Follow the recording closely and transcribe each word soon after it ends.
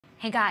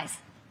Hey guys,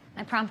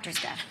 my prompter's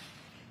dead.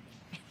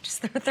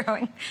 Just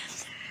throwing.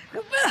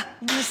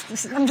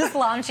 I'm just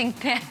launching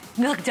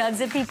milk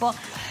duds at people.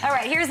 All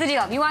right, here's the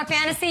deal. You want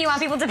fantasy? You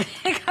want people to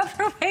pick up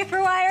for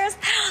waiver wires?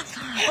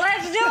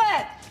 Let's do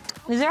it.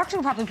 These are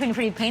actually probably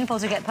pretty painful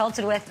to get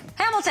pelted with.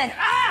 Hamilton.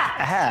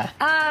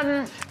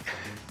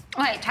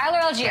 Wait, Tyler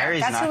Algier.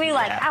 Gary's That's who we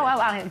like.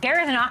 Happy.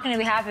 Gary's not going to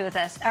be happy with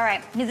this. All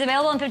right. He's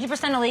available in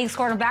 50% of leagues,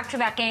 scored in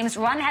back-to-back games.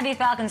 Run-heavy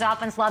Falcons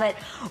offense, love it.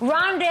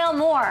 Rondale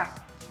Moore.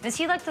 Is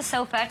he like the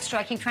SoFX? Do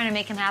I keep trying to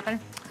make him happen?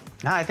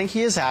 No, I think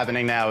he is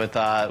happening now with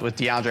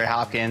DeAndre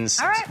Hopkins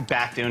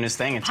back doing his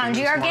thing.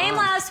 100-yard game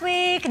last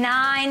week,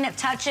 9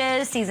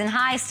 touches, season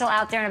high, still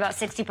out there in about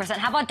 60%.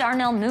 How about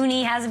Darnell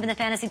Mooney? Hasn't been the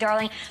fantasy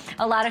darling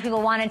a lot of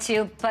people wanted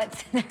to,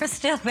 but there's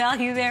still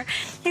value there.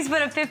 He's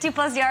put up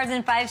 50-plus yards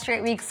in 5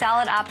 straight weeks.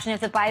 Solid option if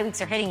the bye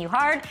weeks are hitting you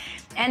hard.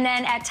 And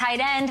then at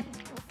tight end,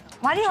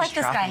 why do you like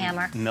this guy,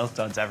 Hammer? Milk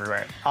duds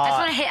everywhere. I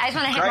just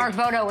want to hit Mark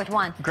Vodo with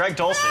one. Greg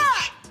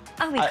Dulcich.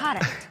 Oh, we caught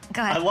it.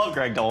 Go ahead. I love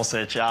Greg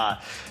Dulcich.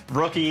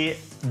 Rookie,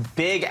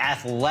 big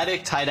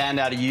athletic tight end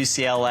out of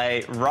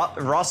UCLA.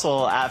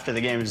 Russell, after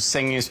the game, was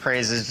singing his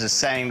praises, just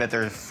saying that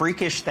there are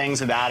freakish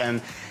things about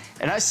him.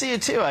 And I see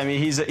it too. I mean,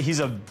 he's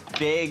a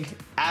big,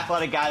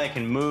 athletic guy that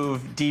can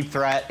move, deep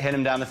threat, hit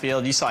him down the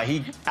field. You saw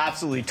he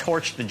absolutely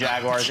torched the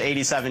Jaguars,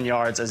 87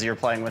 yards as you're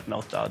playing with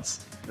milk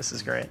duds. This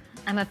is great.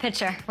 I'm a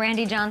pitcher.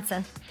 Randy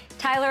Johnson.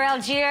 Tyler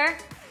Algier.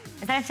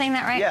 Is that saying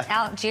that right? Yeah.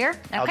 Algier?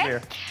 Okay.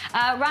 Algier.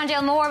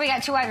 Rondale Moore, we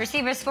got 2 wide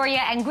receivers for you.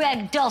 And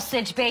Greg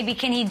Dulcich, baby.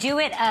 Can he do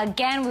it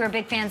again? We were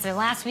big fans of him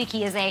last week.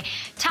 He is a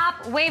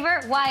top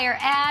waiver wire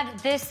ad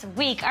this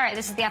week. All right,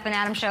 this is the Up and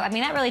Adam show. I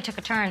mean, that really took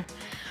a turn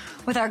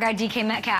with our guy DK Metcalf.